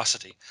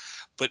 Curiosity,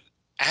 but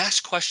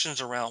ask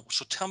questions around.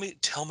 So tell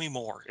me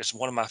more. It's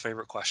one of my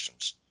favorite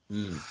questions.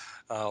 Mm.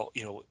 Uh,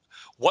 you know,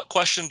 what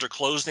questions are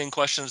closed-in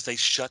questions? They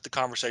shut the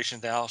conversation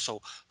down.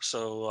 So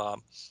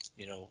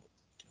you know,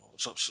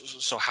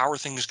 so how are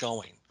things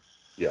going?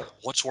 Yeah.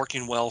 What's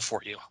working well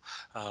for you?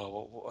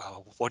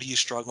 What are you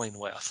struggling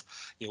with?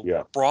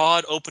 Yeah.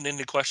 Broad,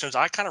 open-ended questions.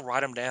 I kind of write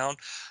them down.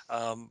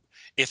 Um,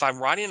 if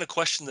I'm writing a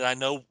question that I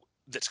know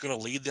that's going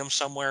to lead them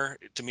somewhere,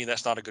 to me,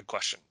 that's not a good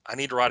question. I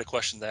need to write a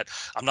question that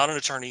I'm not an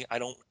attorney. I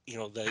don't,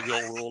 the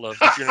old rule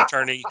of if you're an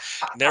attorney,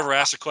 never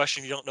ask a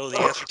question you don't know the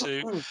answer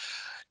to.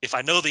 If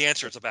I know the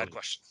answer, it's That's a bad funny.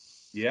 question.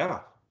 Yeah.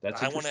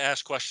 That's I want to interesting.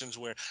 ask questions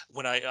where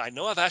when I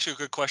know I've asked you a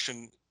good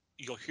question,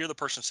 you'll hear the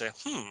person say,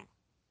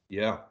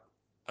 Yeah.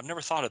 I've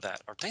never thought of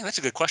that. Or, dang, that's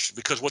a good question.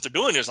 Because what they're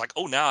doing is like,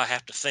 oh, now I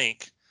have to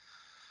think,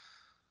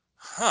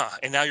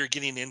 and now you're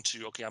getting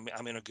into, okay,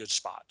 I'm in a good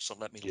spot. So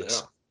let me Yeah.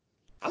 listen.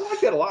 I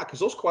like that a lot because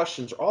those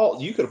questions are all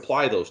you could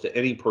apply those to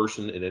any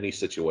person in any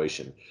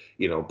situation,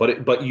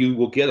 but you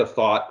will get a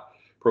thought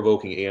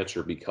provoking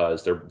answer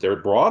because they're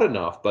broad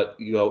enough, but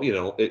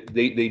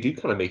they do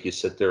kind of make you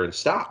sit there and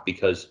stop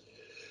because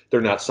they're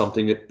not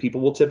something that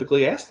people will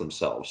typically ask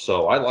themselves.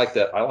 So I like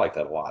that. I like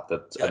that a lot. I Yeah.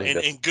 think And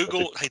that's in such a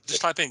Google, hey,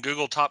 just type in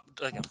Google top,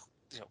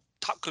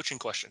 top coaching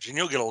questions, and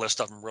you'll get a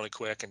list of them really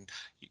quick. And,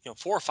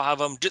 4 or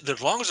 5 of them,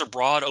 as long as they're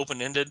broad,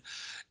 open ended,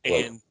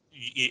 right, and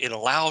it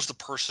allows the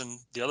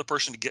other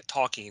person to get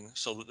talking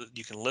so that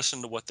you can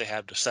listen to what they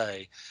have to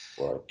say.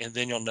 right. And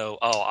then you'll know,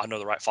 oh, I know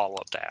the right follow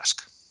up to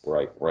ask.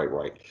 Right, right,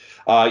 right.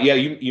 Yeah,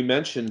 you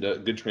mentioned a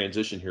good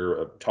transition here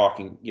of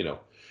talking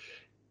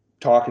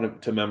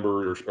to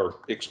members or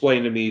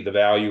explain to me the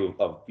value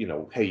of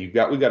hey,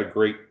 we got a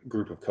great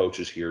group of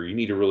coaches here. You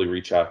need to really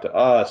reach out to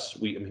us.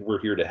 We're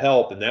here to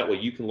help, and that way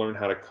you can learn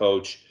how to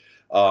coach.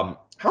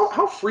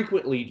 How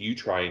frequently do you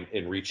try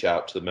and reach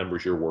out to the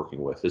members you're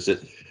working with? Is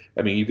it,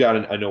 I mean, you've got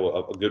I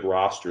know a good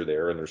roster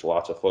there, and there's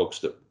lots of folks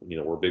that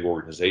we're a big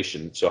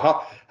organization. So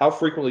how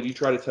frequently do you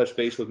try to touch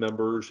base with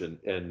members and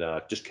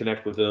just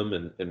connect with them,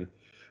 and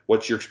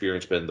what's your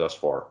experience been thus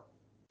far?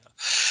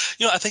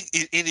 I think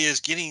it is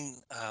getting,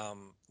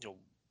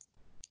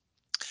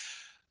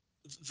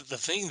 the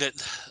thing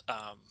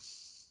um,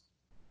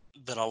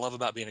 that I love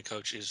about being a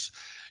coach is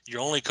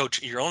you're only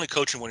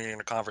coaching when you're in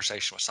a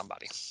conversation with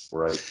somebody.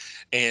 Right.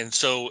 And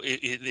so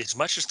as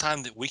much as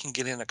time that we can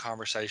get in a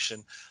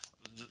conversation,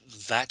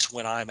 that's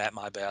when I'm at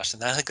my best.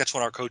 And I think that's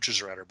when our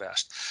coaches are at our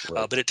best.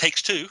 Right. But it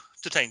takes two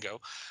to tango.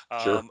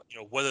 Sure.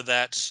 Whether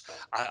that's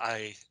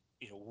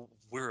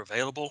we're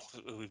available,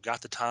 we've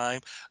got the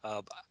time.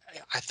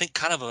 I think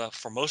kind of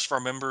for most of our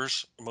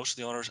members, most of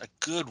the owners, a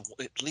good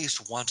at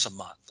least once a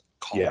month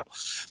Yeah. call,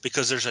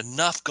 because there's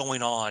enough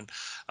going on.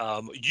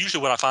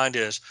 Usually what I find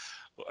is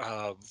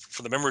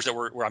for the members that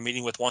I'm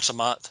meeting with once a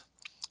month,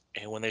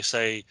 and when they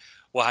say,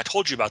 well, I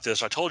told you about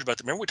this. I told you about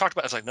that. Remember we talked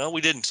about it? It's like, no,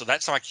 we didn't. So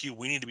that's my cue.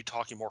 We need to be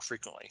talking more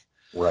frequently.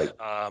 Right.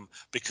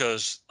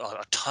 Because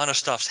a ton of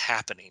stuff's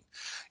happening.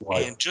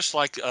 Right. And just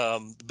like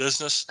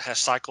business has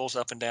cycles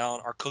up and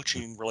down, our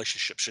coaching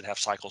relationship should have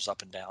cycles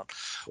up and down.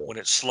 Yeah. When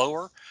it's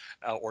slower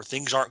or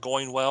things aren't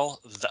going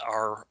well,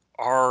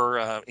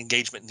 our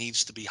engagement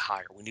needs to be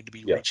higher. We need to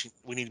be reaching.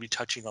 We need to be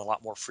touching a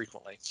lot more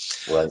frequently.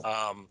 Right.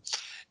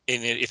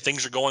 And if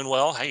things are going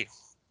well, hey,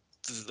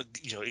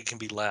 it can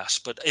be less.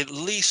 But at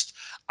least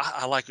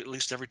I like at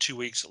least every 2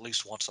 weeks, at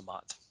least once a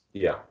month.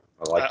 Yeah,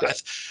 I like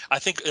that. I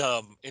think,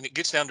 and it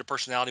gets down to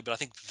personality, but I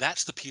think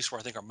that's the piece where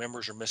I think our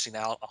members are missing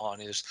out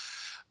on is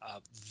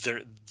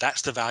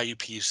that's the value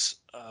piece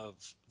of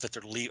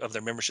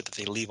their membership that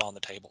they leave on the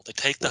table. They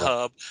take the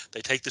hub,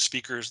 they take the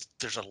speakers.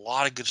 There's a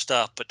lot of good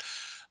stuff, but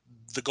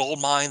the gold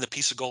mine, the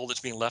piece of gold that's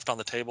being left on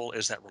the table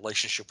is that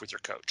relationship with your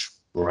coach.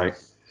 Right.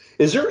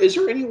 Is there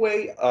any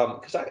way?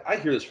 Because I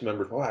hear this from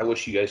members. Well, I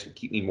wish you guys could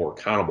keep me more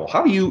accountable.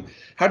 How do you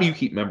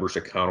keep members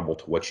accountable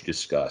to what you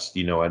discussed?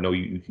 I know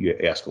you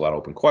ask a lot of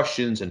open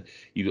questions, and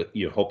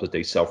you hope that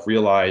they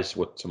self-realize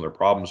what some of their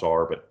problems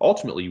are, but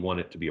ultimately you want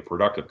it to be a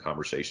productive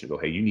conversation. Go,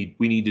 hey,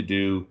 we need to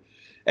do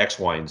X,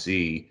 Y, and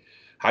Z.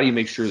 How do you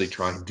make sure they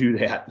try and do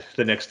that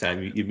the next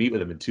time you meet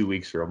with them in 2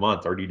 weeks or a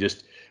month? Or do you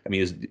just, do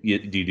you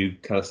do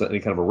any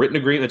kind of a written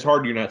agreement? It's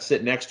hard. You're not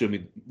sitting next to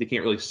them. They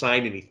can't really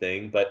sign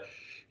anything, but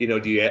do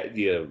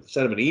you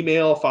send them an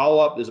email follow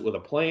up? Is it with a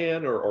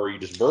plan, or you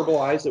just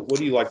verbalize it? What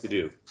do you like to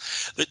do?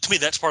 To me,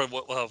 that's part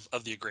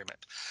of the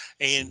agreement,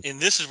 and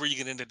this is where you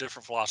get into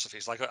different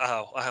philosophies. Like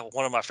I have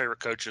one of my favorite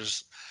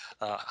coaches.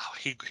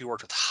 He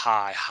worked with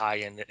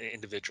high end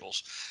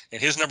individuals, and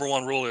his number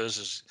one rule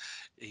is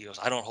he goes,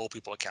 I don't hold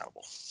people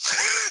accountable.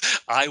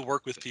 I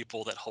work with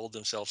people that hold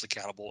themselves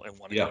accountable and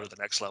want to go to the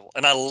next level.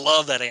 And I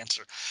love that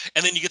answer.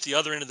 And then you get the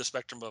other end of the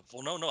spectrum of,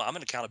 well, no, I'm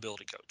an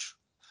accountability coach.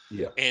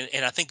 Yeah.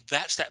 And I think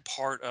that's that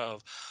part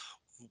of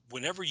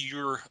whenever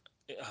you're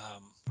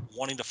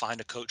wanting to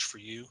find a coach for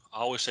you, I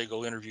always say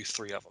go interview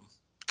 3 of them.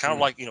 Kind of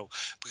like,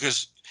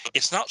 because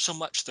it's not so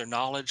much their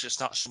knowledge,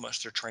 it's not so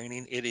much their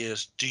training. It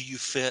is, do you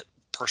fit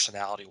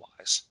personality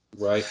wise?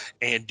 Right.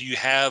 And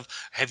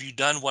have you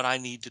done what I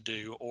need to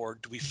do, or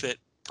do we fit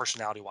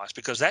personality wise?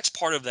 Because that's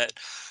part of that.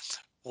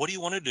 What do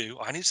you want to do?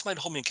 I need somebody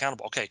to hold me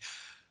accountable. Okay,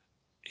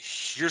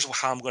 here's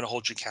how I'm going to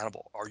hold you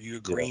accountable. Are you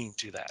agreeing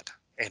to that?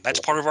 And that's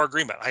part of our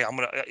agreement.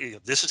 Hey,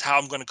 this is how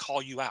I'm going to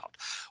call you out.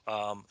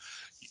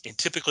 And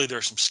typically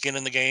there's some skin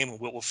in the game, and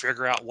we'll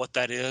figure out what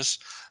that is.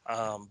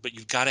 But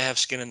you've got to have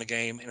skin in the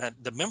game, and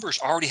the members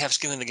already have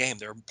skin in the game.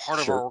 They're part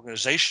of our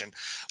organization,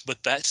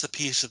 but that's the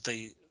piece that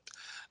they,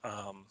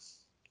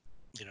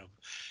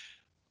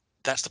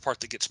 that's the part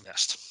that gets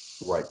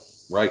missed.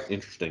 Right.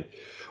 Interesting.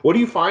 What do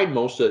you find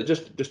most?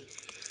 Just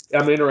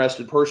I'm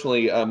interested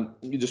personally,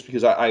 just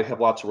because I have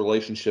lots of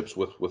relationships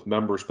with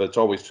members, but it's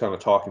always kind of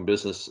talking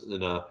business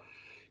in a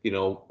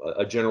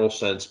general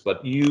sense.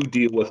 But you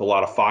deal with a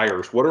lot of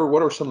fires. What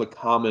are some of the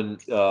common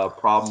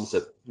problems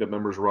that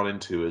members run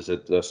into? Is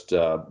it just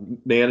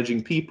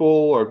managing people,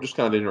 or just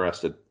kind of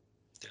interested?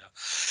 Yeah,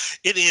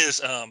 it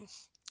is. I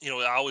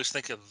always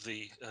think of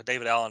the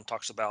David Allen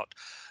talks about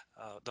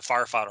the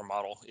firefighter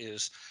model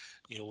is,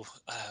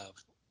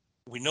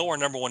 we know our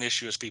number one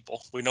issue is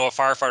people. We know a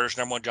firefighter's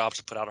number one job is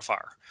to put out a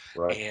fire.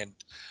 Right.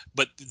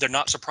 But they're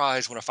not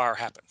surprised when a fire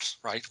happens,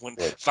 right? When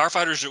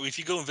firefighters, if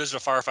you go and visit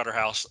a firefighter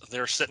house,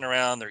 they're sitting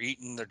around, they're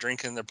eating, they're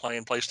drinking, they're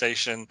playing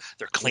PlayStation,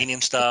 they're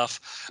cleaning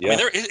stuff. Yeah. I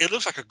mean, it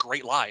looks like a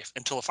great life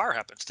until a fire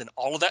happens. Then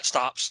all of that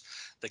stops.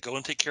 They go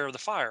and take care of the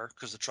fire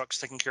because the truck's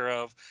taken care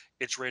of,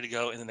 it's ready to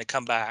go, and then they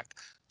come back,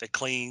 they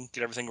clean,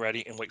 get everything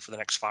ready, and wait for the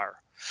next fire.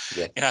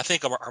 Yeah. And I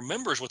think our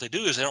members, what they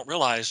do is they don't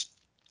realize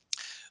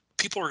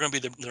people are going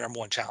to be their number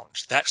one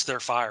challenge. That's their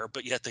fire,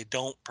 but yet they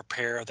don't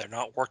prepare. They're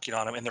not working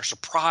on them, and they're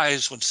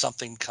surprised when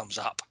something comes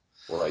up.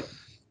 Right.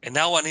 And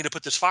now I need to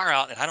put this fire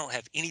out, and I don't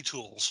have any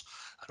tools.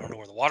 I don't know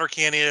where the water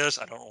can is.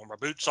 I don't know where my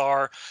boots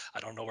are.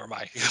 I don't know where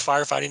my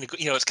firefighting.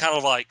 It's kind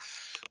of like,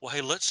 well,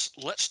 hey, let's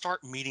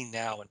start meeting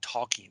now and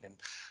talking and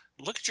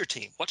look at your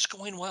team. What's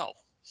going well?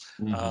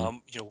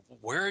 Mm-hmm.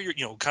 Where are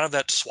your, kind of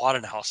that SWOT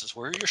analysis.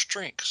 Where are your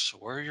strengths?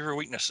 Where are your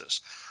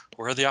weaknesses?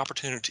 Where are the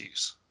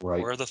opportunities?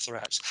 Right. Where are the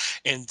threats?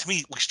 And to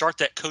me, we start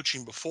that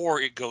coaching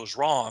before it goes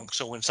wrong.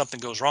 So when something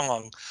goes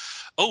wrong,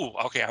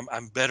 okay,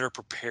 I'm better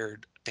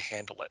prepared to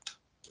handle it.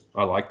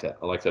 I like that.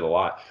 I like that a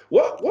lot.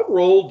 What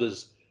role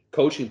does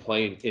coaching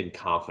play in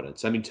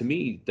confidence? I mean, to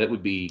me, that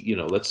would be,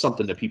 that's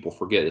something that people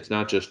forget. It's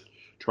not just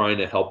trying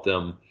to help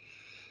them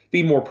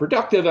be more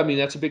productive. I mean,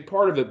 that's a big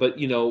part of it. But,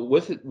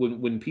 with it,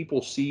 when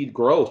people see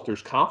growth,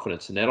 there's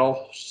confidence, and that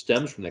all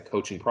stems from that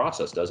coaching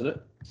process, doesn't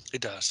it? It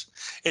does.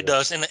 It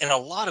does. And a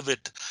lot of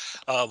it,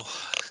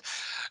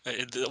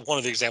 one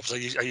of the examples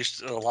I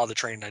used a lot of the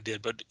training I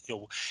did, but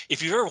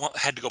if you ever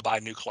had to go buy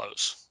new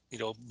clothes,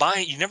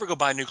 You never go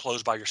buy new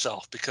clothes by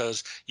yourself,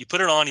 because you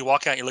put it on, you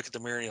walk out, you look at the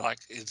mirror, and you're like,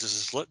 does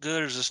this look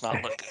good or does this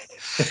not look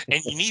good?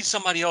 And you need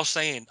somebody else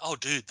saying, oh,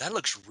 dude, that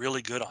looks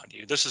really good on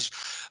you. This is,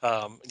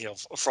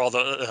 for all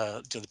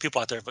the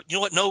people out there, but you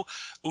know what? No,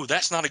 ooh,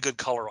 that's not a good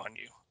color on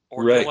you.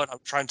 Or you know Right. what? I'm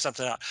trying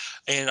something out.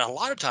 And a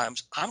lot of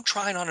times I'm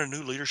trying on a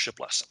new leadership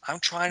lesson. I'm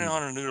trying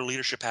on a new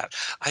leadership habit.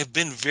 I've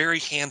been very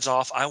hands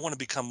off. I want to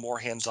become more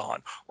hands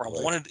on, or I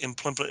Right. want to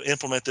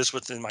implement this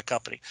within my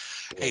company.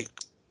 Right. Hey,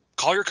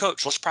 call your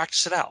coach. Let's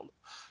practice it out.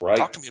 Right.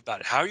 Talk to me about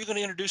it. How are you going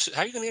to introduce it?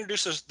 How are you going to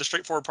introduce the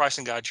straightforward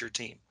pricing guide to your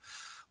team?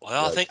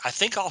 Well, Right. I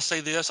think I'll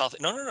say this.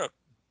 No.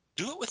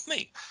 Do it with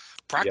me. Yeah.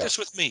 Practice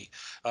with me.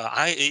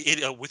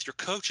 With your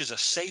coach is a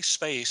safe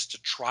space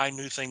to try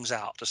new things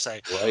out. To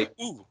say, Right.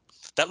 ooh,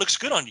 that looks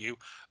good on you.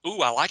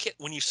 Ooh, I like it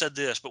when you said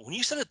this, but when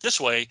you said it this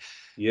way,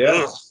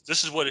 Yeah.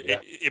 this is what Yeah.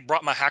 it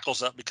brought my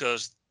hackles up,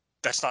 because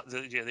that's not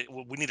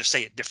we need to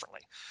say it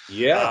differently.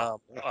 Yeah.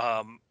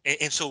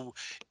 And so,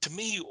 to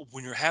me,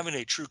 when you're having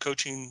a true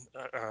coaching,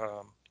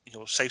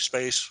 safe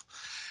space,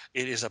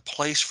 it is a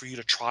place for you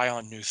to try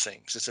on new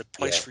things. It's a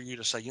place Yeah. for you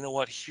to say, you know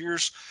what,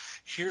 here's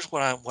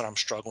what I'm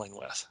struggling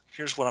with.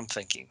 Here's what I'm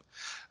thinking.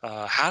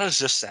 How does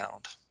this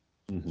sound?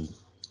 hmm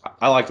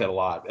I like that a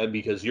lot,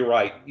 because you're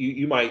right.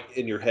 You might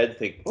in your head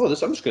think, "Oh,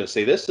 this. I'm just going to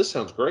say this. This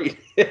sounds great,"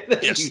 and then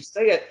you Yes.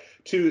 say it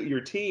to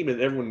your team, and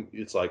everyone.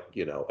 It's like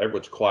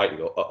everyone's quiet. You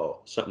go, "Uh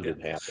oh, something Yeah.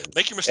 didn't happen."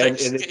 Make your And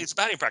mistakes. and it, It's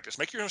batting practice.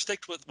 Make your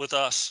mistakes with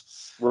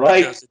us,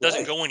 right, because it doesn't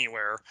right. go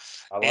anywhere.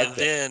 I like And that.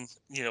 then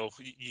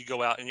you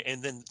go out,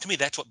 and then, to me,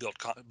 that's what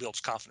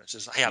builds confidence.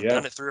 Is, hey, I've Yeah,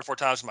 done it 3 or 4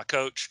 times with my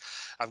coach.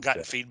 I've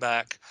gotten exactly.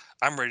 feedback.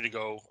 I'm ready to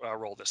go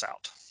roll this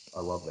out.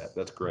 I love that.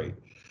 That's great.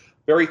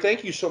 Barry,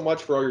 thank you so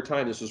much for all your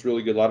time. This was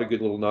really good. A lot of good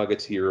little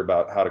nuggets here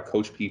about how to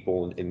coach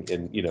people and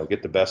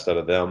get the best out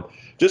of them.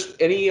 Just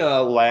any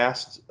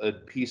last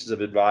pieces of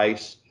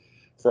advice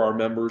for our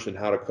members and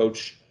how to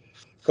coach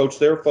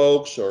their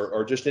folks,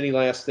 or just any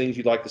last things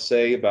you'd like to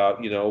say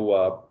about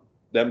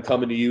them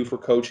coming to you for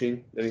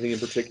coaching? Anything in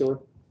particular?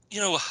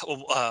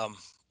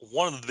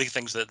 One of the big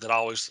things that I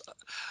always,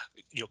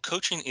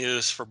 coaching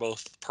is for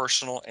both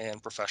personal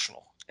and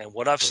professional. And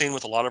what I've seen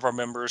with a lot of our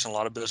members and a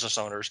lot of business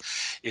owners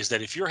is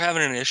that if you're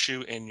having an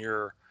issue in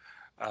your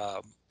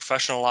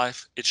professional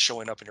life, it's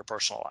showing up in your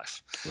personal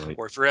life. Right.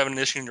 Or if you're having an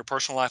issue in your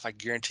personal life, I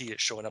guarantee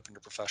it's showing up in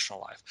your professional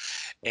life.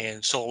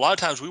 And so a lot of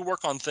times we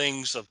work on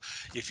things of,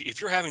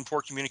 if you're having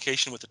poor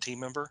communication with a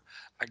team member,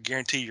 I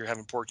guarantee you're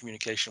having poor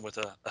communication with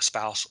a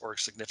spouse or a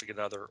significant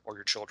other or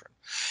your children.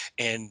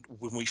 And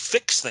when we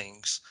fix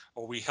things,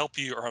 or we help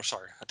you, or I'm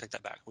sorry, I take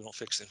that back. We don't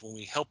fix things. When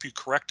we help you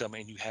correct them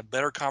and you have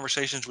better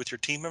conversations with your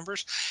team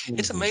members,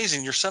 it's Mhm.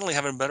 amazing. You're suddenly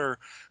having better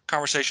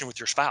conversation with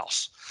your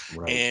spouse.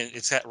 Right. And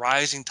it's that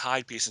rising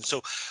tide piece. And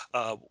so,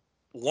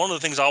 one of the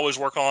things I always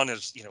work on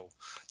is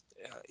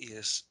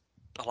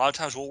a lot of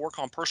times we'll work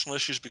on personal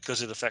issues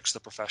because it affects the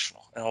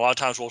professional. And a lot of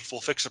times we'll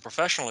fix the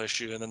professional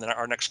issue. And then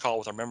our next call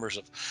with our members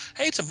of,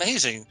 hey, it's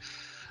amazing.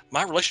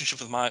 My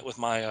relationship with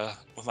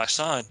my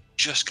son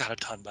just got a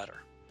ton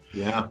better.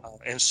 Yeah.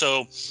 And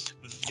so,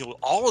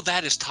 all of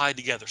that is tied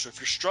together. So if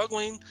you're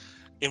struggling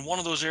in one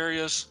of those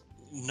areas,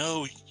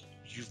 know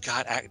you've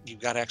got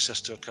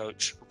access to a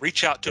coach.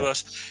 Reach out to Yeah.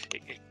 us.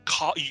 It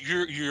costs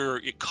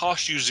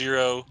you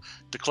 $0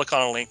 to click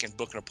on a link and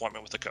book an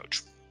appointment with a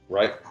coach.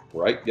 Right.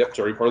 Yep. It's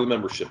already part of the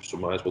membership, so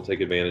might as well take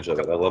advantage of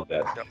it. I love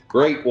that. Yep.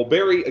 Great. Well,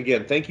 Barry,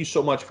 again, thank you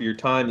so much for your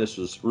time. This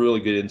was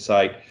really good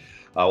insight.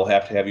 We'll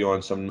have to have you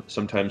on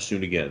sometime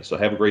soon again. So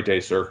have a great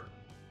day, sir.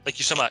 Thank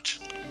you so much.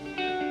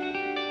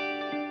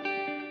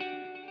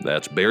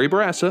 That's Barry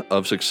Bourassa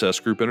of Success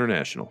Group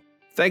International.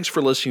 Thanks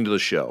for listening to the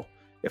show.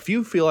 If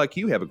you feel like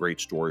you have a great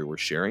story worth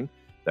sharing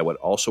that would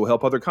also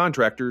help other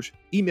contractors,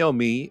 email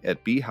me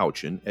at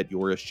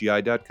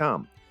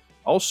bhouchin@yoursgi.com.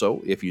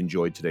 Also, if you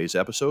enjoyed today's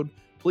episode,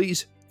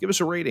 please give us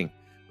a rating.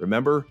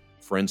 Remember,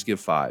 friends give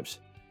fives.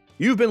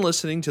 You've been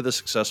listening to the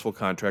Successful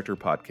Contractor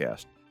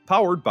Podcast,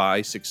 powered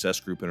by Success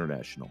Group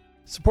International.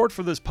 Support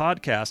for this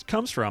podcast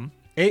comes from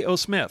A.O.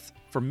 Smith.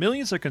 For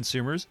millions of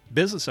consumers,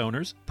 business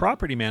owners,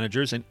 property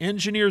managers, and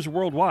engineers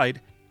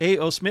worldwide,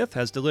 A.O. Smith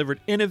has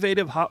delivered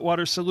innovative hot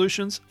water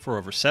solutions for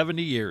over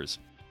 70 years.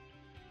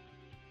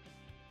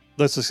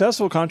 The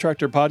Successful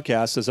Contractor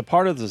Podcast is a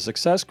part of the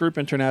Success Group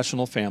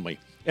International family.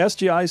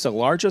 SGI is the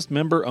largest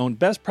member-owned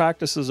best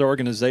practices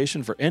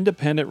organization for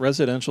independent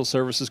residential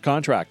services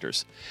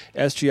contractors.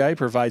 SGI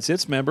provides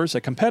its members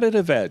a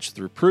competitive edge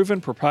through proven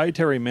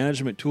proprietary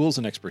management tools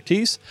and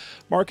expertise,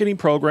 marketing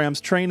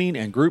programs, training,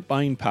 and group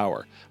buying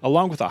power,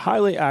 along with a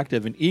highly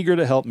active and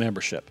eager-to-help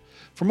membership.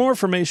 For more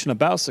information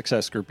about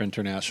Success Group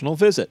International,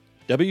 visit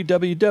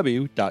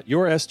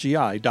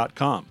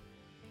www.yoursgi.com.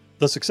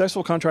 The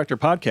Successful Contractor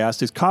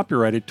Podcast is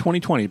copyrighted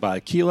 2020 by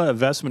Aquila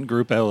Investment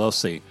Group,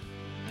 LLC.